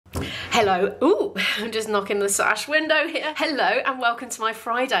Hello. Ooh, I'm just knocking the sash window here. Hello and welcome to my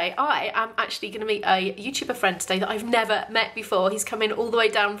Friday. I am actually going to meet a YouTuber friend today that I've never met before. He's coming all the way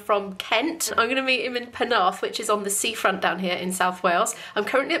down from Kent. I'm going to meet him in Penarth, which is on the seafront down here in South Wales. I'm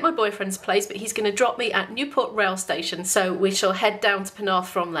currently at my boyfriend's place, but he's going to drop me at Newport rail station, so we shall head down to Penarth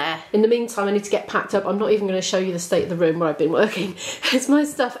from there. In the meantime, I need to get packed up. I'm not even going to show you the state of the room where I've been working. There's my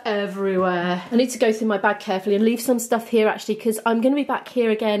stuff everywhere. I need to go through my bag carefully and leave some stuff here actually, because I'm going to be back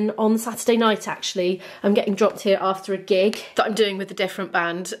here again on Saturday night actually. I'm getting dropped here after a gig that I'm doing with a different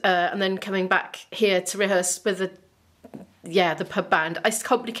band, and then coming back here to rehearse with the pub band. It's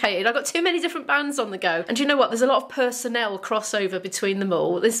complicated. I've got too many different bands on the go. And do you know what? There's a lot of personnel crossover between them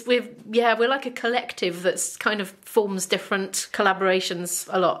all. We're like a collective that's kind of forms different collaborations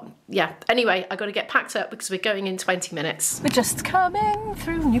a lot. Yeah. Anyway, I got to get packed up because we're going in 20 minutes. We're just coming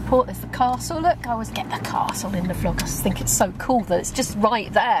through Newport. There's the castle. Look, I always get the castle in the vlog. I just think it's so cool that it's just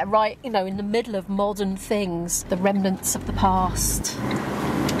right there, right, you know, in the middle of modern things, the remnants of the past.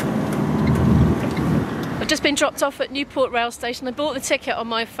 I've just been dropped off at Newport rail station. I bought the ticket on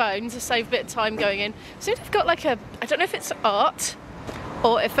my phone to save a bit of time going in. So they've got like I don't know if it's art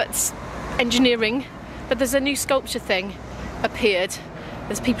or if it's engineering, but there's a new sculpture thing appeared.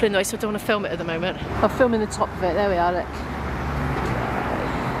 There's people in the way, so I don't want to film it at the moment. I'll film in the top of it. There we are, look.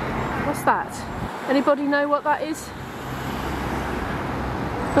 What's that? Anybody know what that is?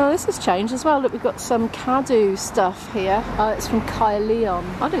 Oh, this has changed as well. Look, we've got some Caddo stuff here. It's from Caerleon.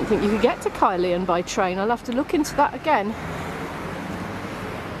 I don't think you could get to Caerleon by train. I'll have to look into that again.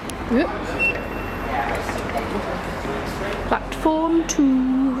 Yep. Platform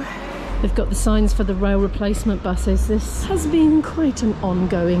 2. They've got the signs for the rail replacement buses. This has been quite an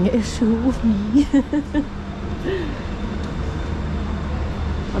ongoing issue with me.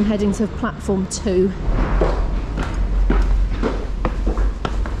 I'm heading to platform 2.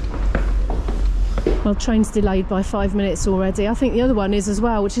 Well, train's delayed by 5 minutes already. I think the other one is as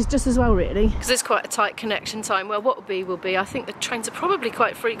well, which is just as well really. Because there's quite a tight connection time. Well, what will be. I think the trains are probably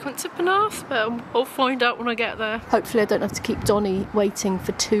quite frequent to Penarth, but I'll find out when I get there. Hopefully I don't have to keep Donny waiting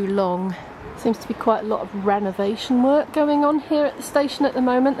for too long. Seems to be quite a lot of renovation work going on here at the station at the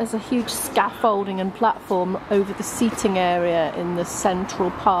moment. There's a huge scaffolding and platform over the seating area in the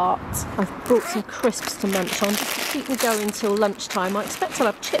central part. I've brought some crisps to munch on just to keep me going till lunchtime. I expect I'll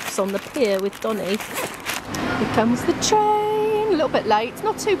have chips on the pier with Donny. Here comes the train. A little bit late,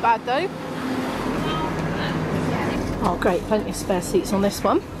 not too bad though. Oh great, plenty of spare seats on this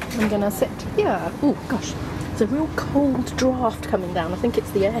one. I'm gonna sit here. Oh gosh, it's a real cold draft coming down. I think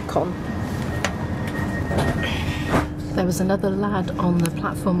it's the aircon. There was another lad on the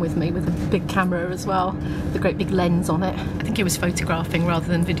platform with me with a big camera as well, with a great big lens on it. I think he was photographing rather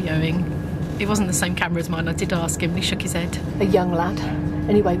than videoing. It wasn't the same camera as mine. I did ask him, he shook his head. A young lad.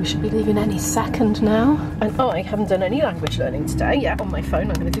 Anyway, we should be leaving any second now. And I haven't done any language learning today. Yeah, on my phone,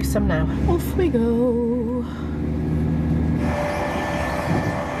 I'm going to do some now. Off we go.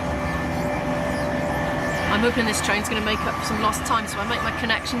 I'm hoping this train's going to make up some lost time, so I make my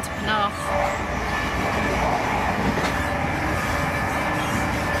connection to Penarth.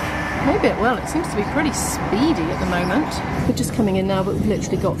 Maybe it will. It seems to be pretty speedy at the moment. We're just coming in now, but we've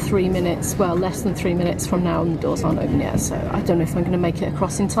literally got 3 minutes, well, less than 3 minutes from now, and the doors aren't open yet, so I don't know if I'm going to make it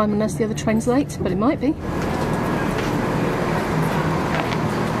across in time unless the other train's late, but it might be.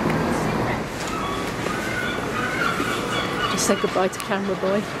 Just say goodbye to camera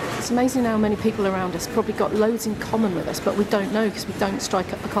boy. It's amazing how many people around us probably got loads in common with us, but we don't know because we don't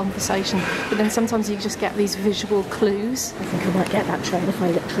strike up a conversation. But then sometimes you just get these visual clues. I think I might get that train if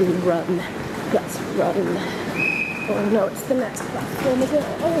I literally run. Let's run. Oh no, it's the next platform, is it?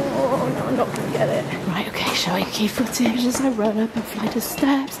 Oh no, I'm not going to get it. Right, okay, shall I keep footage as I run up a flight of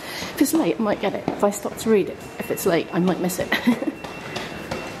steps? If it's late, I might get it. If I stop to read it, if it's late, I might miss it.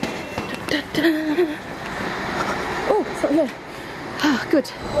 Oh, it's not here. Ah, good.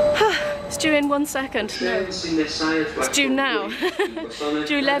 It's due in 1 second. No. It's due now.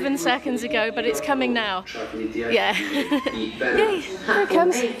 Due 11 seconds ago, but it's coming now. Yeah. Yay, there it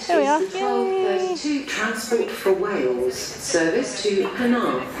comes. There we are. Yay. To Transport for Wales, service to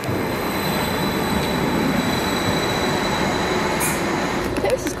Penarth.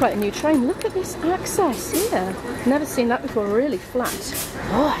 This is quite a new train. Look at this access here. Never seen that before, really flat.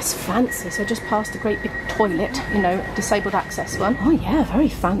 Oh, it's fancy. So I just passed a great big toilet, you know, disabled access one. Oh yeah, very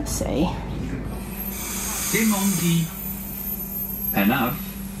fancy. Dim ond I Penarth,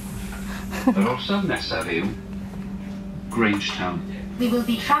 yr orsaf nesaf yw Grangetown. We will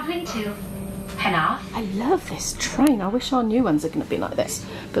be travelling to Penarth. I love this train. I wish our new ones are going to be like this,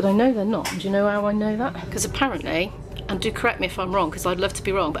 but I know they're not. Do you know how I know that? Because apparently and do correct me if I'm wrong because I'd love to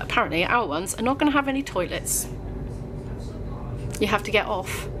be wrong, but apparently our ones are not going to have any toilets. You have to get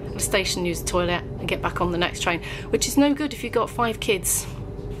off at the station, use the toilet and get back on the next train, which is no good if you've got 5 kids.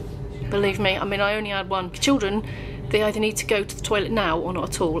 Believe me, I mean I only had 1. Children, they either need to go to the toilet now or not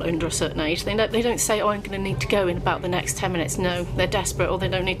at all under a certain age. They don't say, oh, I'm going to need to go in about the next 10 minutes. No, they're desperate or they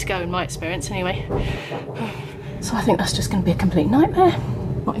don't need to go in my experience anyway. So I think that's just going to be a complete nightmare.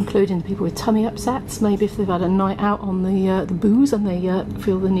 Not including the people with tummy upsets. Maybe if they've had a night out on the booze and they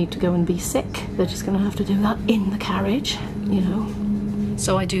feel the need to go and be sick, they're just going to have to do that in the carriage, you know.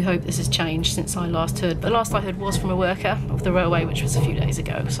 So I do hope this has changed since I last heard. But last I heard was from a worker of the railway, which was a few days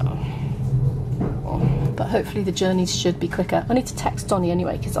ago, so... But hopefully the journeys should be quicker. I need to text Donny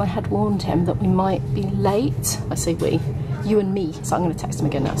anyway, because I had warned him that we might be late. I say we, you and me. So I'm going to text him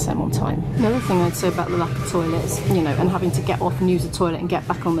again now, so I'm on time. Another thing I'd say about the lack of toilets, you know, and having to get off and use the toilet and get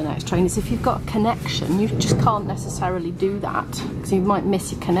back on the next train is if you've got a connection, you just can't necessarily do that, because you might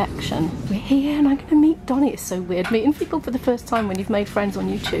miss your connection. We're here and I'm going to meet Donny. It's so weird meeting people for the first time when you've made friends on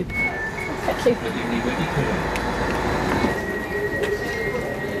YouTube. Thank you.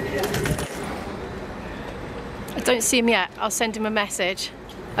 I don't see him yet. I'll send him a message.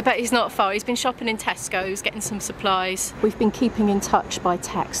 I bet he's not far. He's been shopping in Tesco's, getting some supplies. We've been keeping in touch by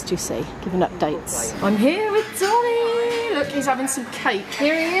text, you see, giving updates. I'm here with Donny. Look, he's having some cake.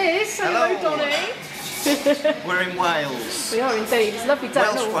 Here he is. Hello, Donny. We're in Wales. We are indeed. It's lovely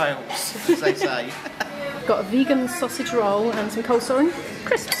down Welsh Wales, as they say. Got a vegan sausage roll and some coleslaw and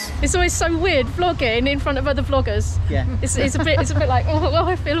crisps. It's always so weird vlogging in front of other vloggers. Yeah. It's a bit like, oh,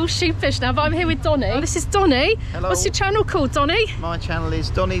 I feel all sheepish now, but I'm here with Donny. This is Donny. Hello. What's your channel called, Donny? My channel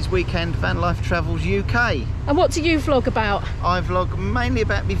is Donny's Weekend Van Life Travels UK. And what do you vlog about? I vlog mainly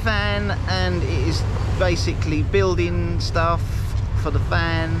about my van, and it is basically building stuff for the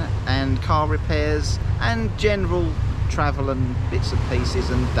van and car repairs and general travel and bits and pieces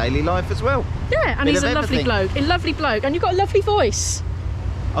and daily life as well. Yeah, and he's a lovely bloke. A lovely bloke, and you've got a lovely voice.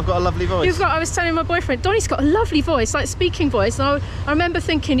 I've got a lovely voice. I was telling my boyfriend, Donny's got a lovely voice, like speaking voice, and I remember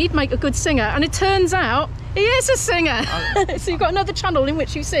thinking he'd make a good singer, and it turns out he is a singer. So you've got another channel in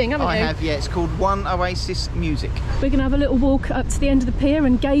which you sing, haven't you? I have, yeah. It's called One Oasis Music. We're going to have a little walk up to the end of the pier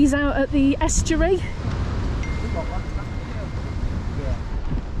and gaze out at the estuary.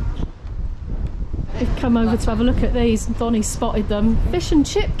 We've come over to have a look at these. Donny spotted them. Fish and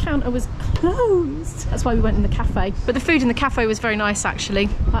chip counter was closed. That's why we went in the cafe. But the food in the cafe was very nice, actually.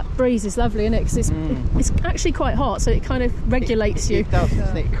 That breeze is lovely, isn't it? Because it's actually quite hot, so it kind of regulates you. It does,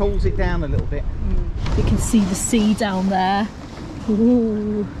 doesn't it? It cools it down a little bit. You can see the sea down there.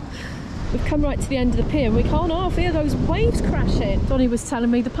 Ooh. We've come right to the end of the pier and we can't half hear those waves crashing. Donny was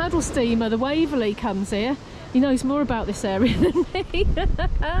telling me the paddle steamer, the Waverley, comes here. He knows more about this area than me.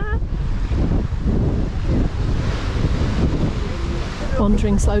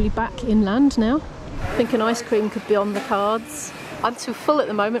 Wandering slowly back inland now. I think an ice cream could be on the cards. I'm too full at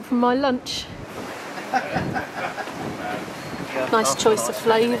the moment from my lunch. Nice choice of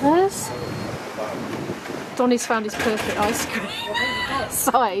flavours. Donny's found his perfect ice cream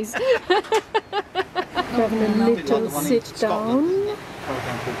size. We're having a little sit down.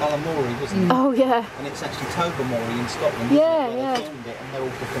 Balamori, wasn't it? Oh yeah. And it's actually Tobermory in Scotland. Yeah, yeah. They filmed it and they're all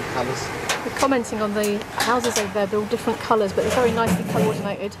different colours. We're commenting on the houses over there, they're all different colours, but they're very nicely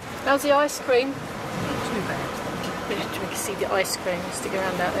coordinated. How's the ice cream? Not too bad. We can see the ice cream. Stick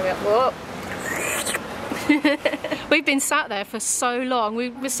around out there. Whoa. We've been sat there for so long, we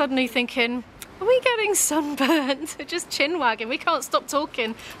were suddenly thinking, are we getting sunburnt? Just chin wagging. We can't stop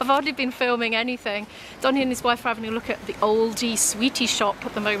talking. I've hardly been filming anything. Donny and his wife are having a look at the Olde sweetie shop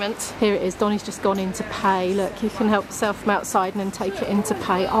at the moment. Here it is. Donny's just gone in to pay. Look, you can help yourself from outside and then take it in to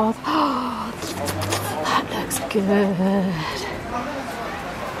pay. Oh, that looks good.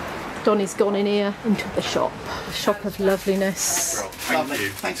 Donny's gone in here into the shop of loveliness. Lovely.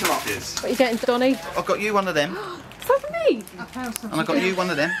 Thanks a lot. Cheers. What are you getting, Donny? I've got you one of them. Is that for me? And I got you one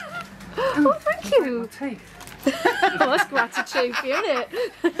of them. Oh, thank you. Oh, that's gratitude, isn't it?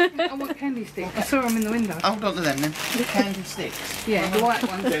 I want candy sticks. I saw them in the window. Hold on to them then. Candy sticks. Yeah, the white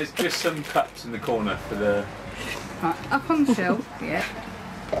ones. There's just some cups in the corner for the... Right, up on the shelf, yeah.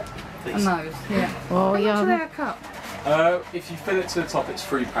 And those, yeah. Oh, How much are they yeah. a cup? If you fill it to the top, it's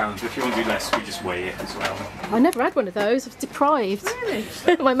 £3. If you want to do less, we just weigh it as well. I never had one of those. I was deprived. Really?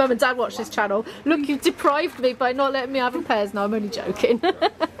 My mum and dad watch this channel. Look, you've deprived me by not letting me have a pairs. No, I'm only joking.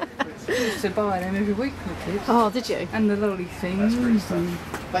 I used to buy them every week for the kids. Oh, did you? And the lolly things. And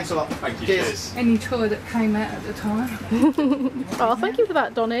Thanks a lot. Thank you. Cheers. any toy that came out at the time. Oh, thank you for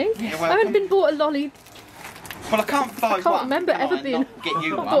that, Donny. You're I haven't welcome. been bought a lolly Well, I can't buy one. I can't remember can ever I being. not get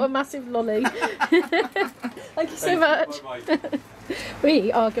you I bought a one. massive lolly. Thank you so much. Bye-bye.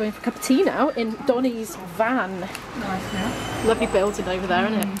 We are going for a cup of tea now in Donny's van. Nice now. Lovely building over there,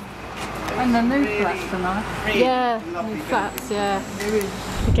 isn't it? And the new flats are nice. Really Yeah, lovely new flats, yeah. There is.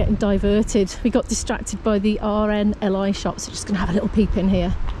 We're getting diverted. We got distracted by the RNLI shop, so just going to have a little peep in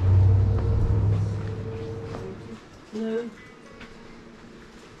here.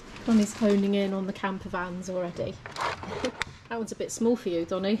 Donny's honing in on the camper vans already. That one's a bit small for you,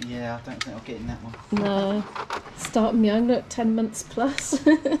 Donny. Yeah, I don't think I'll get in that one. No. Starting young, look, 10 months plus.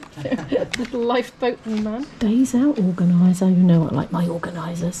 Little lifeboat man. Days out organiser, you know I like my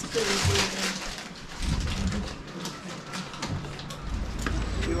organisers.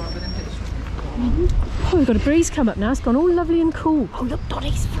 Oh, we've got a breeze come up now, it's gone all lovely and cool. Oh look,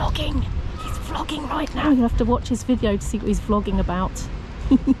 Donny's vlogging. He's vlogging right now. You'll have to watch his video to see what he's vlogging about.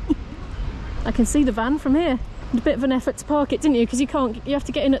 I can see the van from here. A bit of an effort to park it, didn't you? Because you have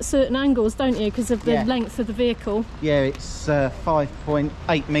to get in at certain angles, don't you? Because of the length of the vehicle. Yeah, it's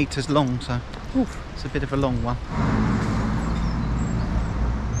 5.8 metres long, so it's a bit of a long one.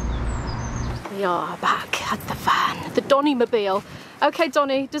 We are back at the van, the Donny-mobile. Okay,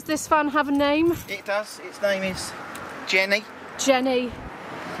 Donny, does this van have a name? It does. Its name is Jenny. Jenny.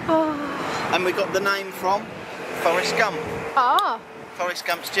 Oh. And we got the name from Forrest Gump. Ah. Forrest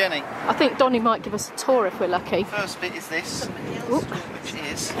Gump's Jenny. I think Donny might give us a tour if we're lucky. First bit is this, Oop. which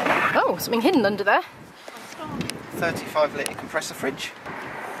is Oh, something hidden under there. 35 litre compressor fridge.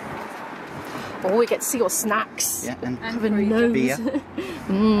 Oh, we get to see your snacks. Yeah, and Have a nose. beer.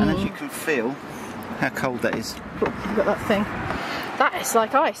 And as you can feel how cold that is. Look at that thing. That is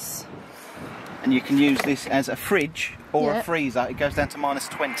like ice. And you can use this as a fridge or Yeah. a freezer. It goes down to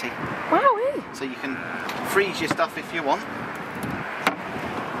 -20. Wow. So you can freeze your stuff if you want.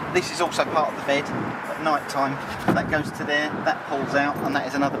 This is also part of the bed at night time. That goes to there, that pulls out, and that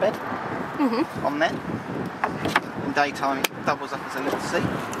is another bed on there. In daytime it doubles up as a little seat.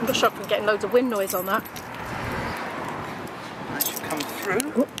 I'm not sure if I'm getting loads of wind noise on that. As you come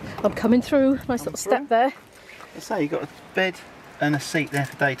through, Oh, I'm coming through. Nice little step there. so you've got a bed and a seat there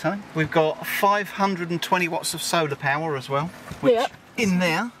for daytime. We've got 520 watts of solar power as well, which Yeah. in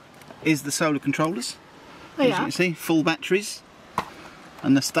there is the solar controllers. Oh, As you yeah. can see, full batteries.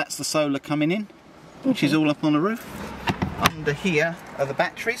 And that's the solar coming in, which is all up on the roof. Under here are the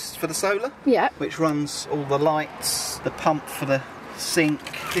batteries for the solar, Yeah. which runs all the lights, the pump for the sink.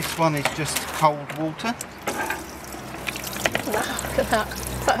 This one is just cold water. Wow, look at that.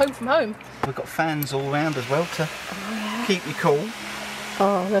 It's like home from home. We've got fans all around as well to keep you cool.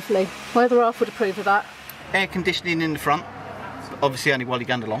 Oh, lovely. My other half would approve of that. Air conditioning in the front, obviously only while you're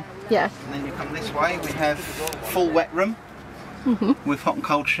going along. Yeah. And then you come this way, we have full wet room with hot and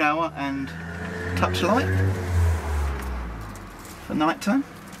cold shower and touch light for night time.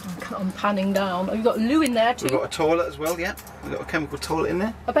 I'm panning down. Oh, you've got a loo in there too. We've got a toilet as well, yeah. We've got a chemical toilet in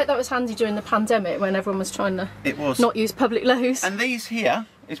there. I bet that was handy during the pandemic when everyone was trying to It was. not use public loos. And these here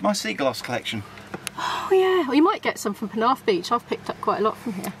is my sea glass collection. Oh yeah, well, you might get some from Penarth Beach. I've picked up quite a lot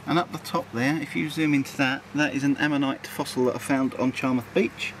from here. And up the top there, if you zoom into that, that is an ammonite fossil that I found on Charmouth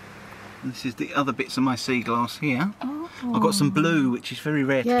Beach. And this is the other bits of my sea glass here. Oh. I've got some blue, which is very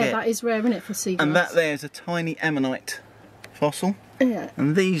rare to Yeah, get. that is rare, isn't it, for sea glass? And that there is a tiny ammonite fossil. Yeah.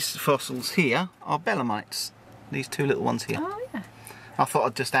 And these fossils here are belemnites. These two little ones here. Oh yeah. I thought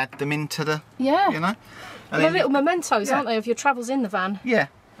I'd just add them into the, Yeah. you know. They're then- little mementos, Yeah. aren't they, of your travels in the van? Yeah.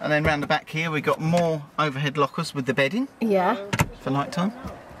 And then round the back here we've got more overhead lockers with the bedding Yeah. for night time.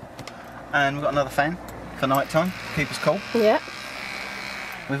 And we've got another fan for night time, keep us cool. Yeah.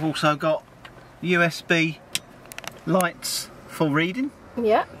 We've also got USB lights for reading,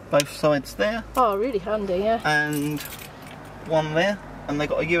 Yeah. both sides there, Oh, really handy, yeah. and one there, and they've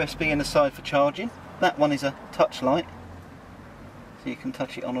got a USB in the side for charging. That one is a touch light, so you can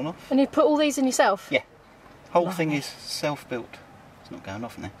touch it on and off. And you put all these in yourself? Yeah, whole thing is self-built. It's not going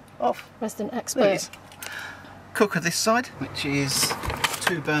off now. Off. Resident There it expert. is. Cooker this side, which is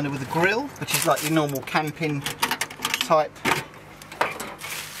 2-burner with a grill, which is like your normal camping type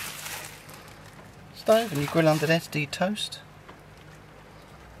stove, and you grill under there to do your toast.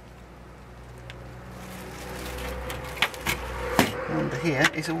 Under here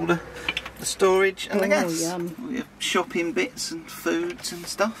is all the storage and the gas. Yum. All your shopping bits and foods and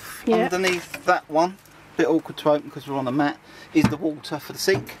stuff. Yeah. Underneath that one, bit awkward to open because we're on a mat, is the water for the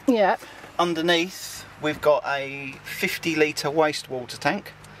sink. Yeah. Underneath we've got a 50 litre wastewater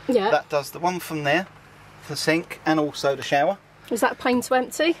tank. Yeah. That does the one from there, the sink, and also the shower. Is that plain to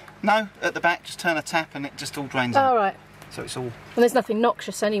empty? No, at the back just turn a tap and it just all drains Oh, out. right. So it's all... And there's nothing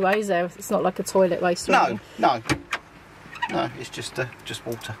noxious anyway, is there? It's not like a toilet waste or anything. No, it's just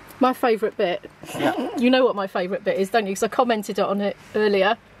water. My favourite bit, Yeah. you know what my favourite bit is, don't you? Because I commented on it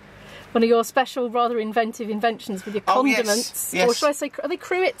earlier. One of your special, rather inventive inventions with your condiments. Yes. Or should I say, are they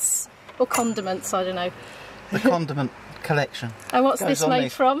cruets or condiments? I don't know. The condiment collection. And what's Goes this on made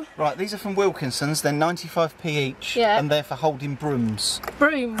these. from? Right, these are from Wilkinson's. They're 95p each. Yeah. And they're for holding brooms.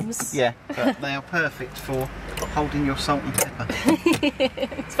 Brooms. Yeah, but they are perfect for holding your salt and pepper.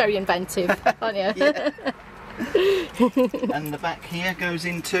 It's very inventive, aren't you? Yeah. And the back here goes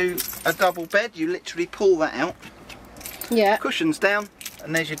into a double bed. You literally pull that out, Yeah. cushions down,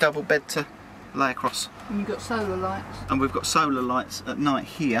 and there's your double bed to lay across. And you've got solar lights. And we've got solar lights at night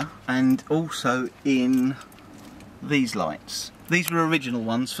here, and also in these lights. These were original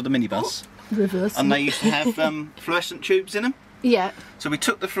ones for the minibus, Reverse. and they used to have fluorescent tubes in them. Yeah. So we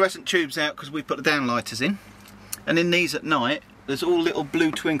took the fluorescent tubes out because we put the downlighters in, and in these at night there's all little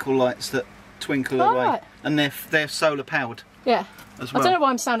blue twinkle lights that twinkle away, right. and they're solar powered Yeah. as I well. don't know why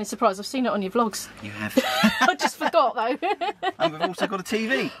I'm sounding surprised. I've seen it on your vlogs. You have. I just forgot though. And we've also got a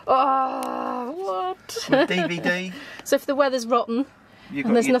TV Oh, what? with DVD. So if the weather's rotten You've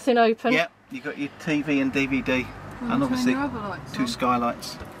and there's your, nothing open. Yeah, you've got your TV and DVD, and Turn obviously your other lights two on.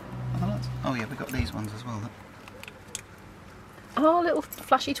 skylights. Other lights? Oh yeah, we've got these ones as well. Look. Oh, little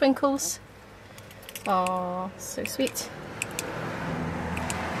flashy twinkles. Oh, so sweet.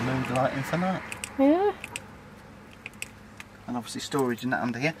 Mood lighting for night. Yeah. And obviously storage and that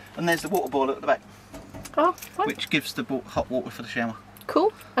under here. And there's the water boiler at the back, Oh, fine. which gives the hot water for the shower.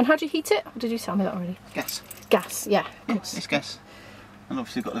 Cool. And how do you heat it? Or did you tell me that already? Gas. Gas, yeah. Of course. It's gas. And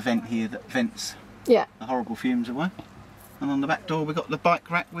obviously we've got the vent here that vents Yeah. the horrible fumes away. And on the back door we've got the bike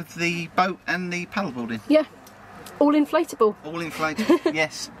rack with the boat and the paddleboard in. Yeah. All inflatable. All inflatable,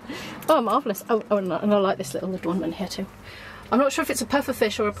 yes. Oh, marvellous. Oh, and I like this little one in here too. I'm not sure if it's a puffer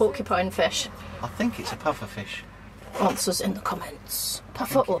fish or a porcupine fish. I think it's a puffer fish. Answers in the comments.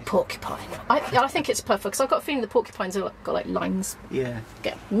 Puffer or porcupine? I think it's puffer because I've got a feeling the porcupines have got like lines. Yeah.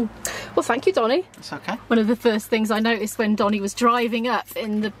 Yeah. Mm. Well, thank you, Donny. It's okay. One of the first things I noticed when Donny was driving up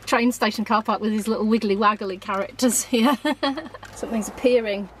in the train station car park with his little wiggly waggly characters here. Something's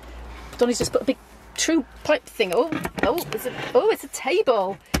appearing. Donny's just put a big true pipe thing. It's a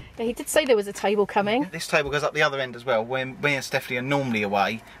table. Yeah, he did say there was a table coming. This table goes up the other end as well. When me and Stephanie are normally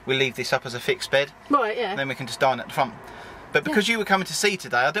away, we leave this up as a fixed bed. Right, yeah. And then we can just dine at the front. But because you were coming to see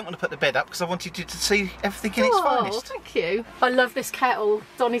today, I didn't want to put the bed up because I wanted you to see everything in its finest. Thank you. I love this kettle.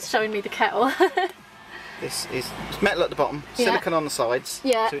 Donny's showing me the kettle. This is it's metal at the bottom, Yeah. silicone on the sides,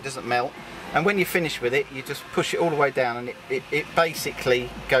 Yeah. so it doesn't melt. And when you finish with it, you just push it all the way down, and it basically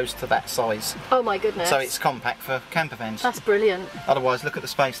goes to that size. Oh my goodness. So it's compact for camper vans. That's brilliant. Otherwise, look at the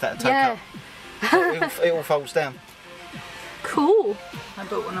space that'd take Yeah. up. It all folds down. Cool. I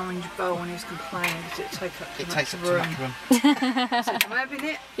bought an orange bowl and he's complaining because it takes up too It much takes room. up too much room. So I'm having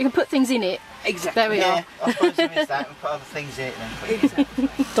it. You can put things in it. Exactly. There we Yeah, are. I suppose there is that, and put other things in it then. Exactly.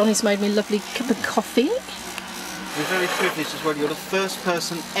 Donny's made me a lovely cup of coffee. We're very privileged as well. You're the first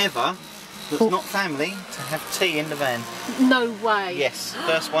person ever that's not family to have tea in the van. No way. Yes,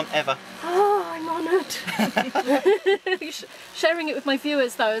 first one ever. Oh, I'm honoured. Sharing it with my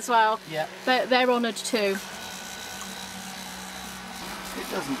viewers though as well. Yeah. They're honoured too. It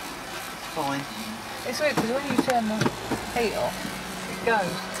doesn't. It's fine. It's weird because when you turn the heat off, it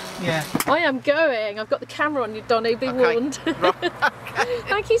goes. Yeah. I am going. I've got the camera on you, Donny. Be warned.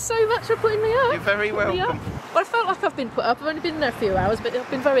 Thank you so much for putting me up. You're very welcome. Yeah. Well, I felt like I've been put up. I've only been there a few hours, but I've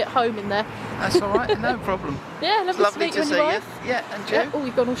been very at home in there. That's all right. No problem. Yeah, It's lovely, lovely to to meet see you and you. your wife. Yeah, and you. Yeah. Oh,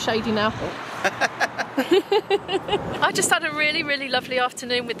 you've gone all shady now. I just had a really, really lovely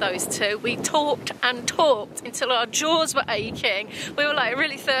afternoon with those two. We talked and talked until our jaws were aching. We were like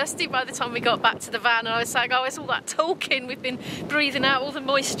really thirsty by the time we got back to the van, and I was saying, oh, it's all that talking. We've been breathing out all the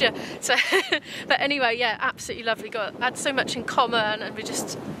moisture. So, but anyway, yeah, absolutely lovely. Had so much in common, and we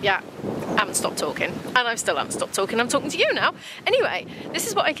just, yeah, haven't stopped talking. And I still haven't stopped talking. I'm talking to you now. Anyway, this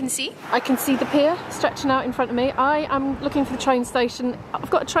is what I can see. I can see the pier stretching out in front of me. I am looking for the train station. I've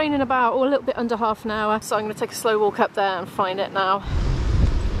got a train in about, or a little bit under half an hour, so I'm going to take a slow walk up there and find it now.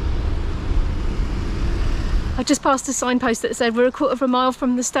 I just passed a signpost that said we're a quarter of a mile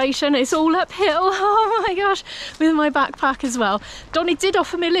from the station. It's all uphill. Oh my gosh, with my backpack as well. Donny did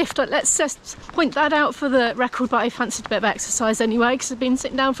offer me a lift. Let's just point that out for the record, but I fancied a bit of exercise anyway because I've been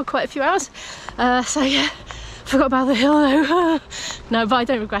sitting down for quite a few hours. So yeah, forgot about the hill though. No, but I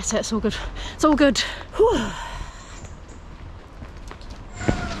don't regret it. It's all good. It's all good. Whew.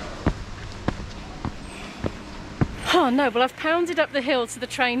 Oh no, well I've pounded up the hill to the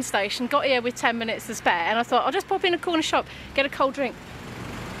train station, got here with 10 minutes to spare, and I thought I'll just pop in a corner shop, get a cold drink.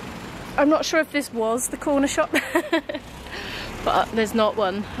 I'm not sure if this was the corner shop, but there's not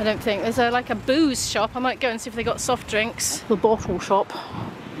one, I don't think. There's like a booze shop. I might go and see if they got soft drinks. The bottle shop.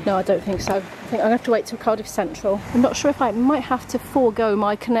 No, I don't think so. I think I'm gonna have to wait till Cardiff Central. I'm not sure if I might have to forego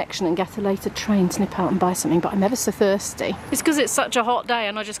my connection and get a later train to nip out and buy something, but I'm ever so thirsty. It's because it's such a hot day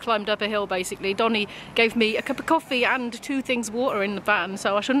and I just climbed up a hill basically. Donny gave me a cup of coffee and 2 things of water in the van,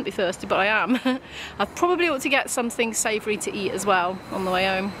 so I shouldn't be thirsty, but I am. I probably ought to get something savoury to eat as well on the way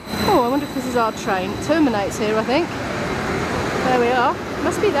home. Oh, I wonder if this is our train. It terminates here, I think. There we are.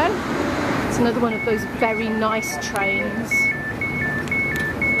 Must be then. It's another one of those very nice trains.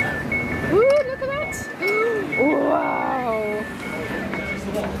 Ooh, look at that! Wow!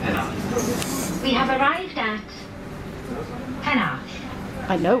 We have arrived at Penarth.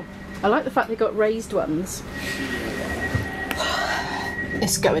 I know. I like the fact they got raised ones.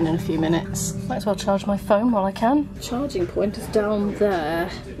 It's going in a few minutes. Might as well charge my phone while I can. Charging point is down there,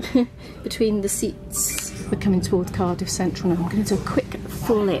 between the seats. We're coming towards Cardiff Central now. I'm going to do a quick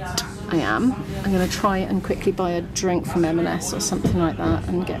flit. I am. I'm going to try and quickly buy a drink from M&S or something like that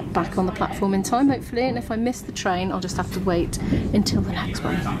and get back on the platform in time, hopefully. And if I miss the train, I'll just have to wait until the next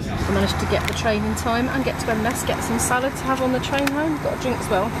one. I managed to get the train in time and get to M&S, get some salad to have on the train home. Got a drink as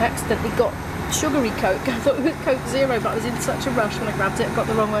well. I accidentally got sugary Coke. I thought it was Coke Zero, but I was in such a rush when I grabbed it. I got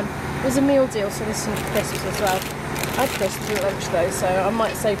the wrong one. It was a meal deal, so there's some crisps as well. I had crisps at lunch though, so I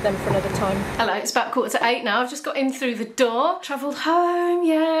might save them for another time. Hello, it's about 7:45 now. I've just got in through the door, travelled home.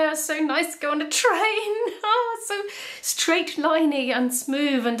 Yeah, it's so nice to go on a train. Oh, it's so straight liney and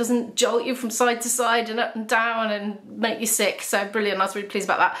smooth and doesn't jolt you from side to side and up and down and make you sick. So brilliant, I was really pleased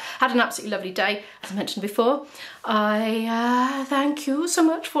about that. Had an absolutely lovely day, as I mentioned before. I thank you so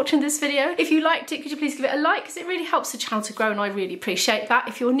much for watching this video. If you liked it, could you please give it a like, because it really helps the channel to grow and I really appreciate that.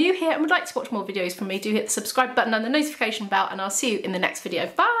 If you're new here and would like to watch more videos from me, do hit the subscribe button and the notification bell, and I'll see you in the next video.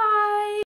 Bye!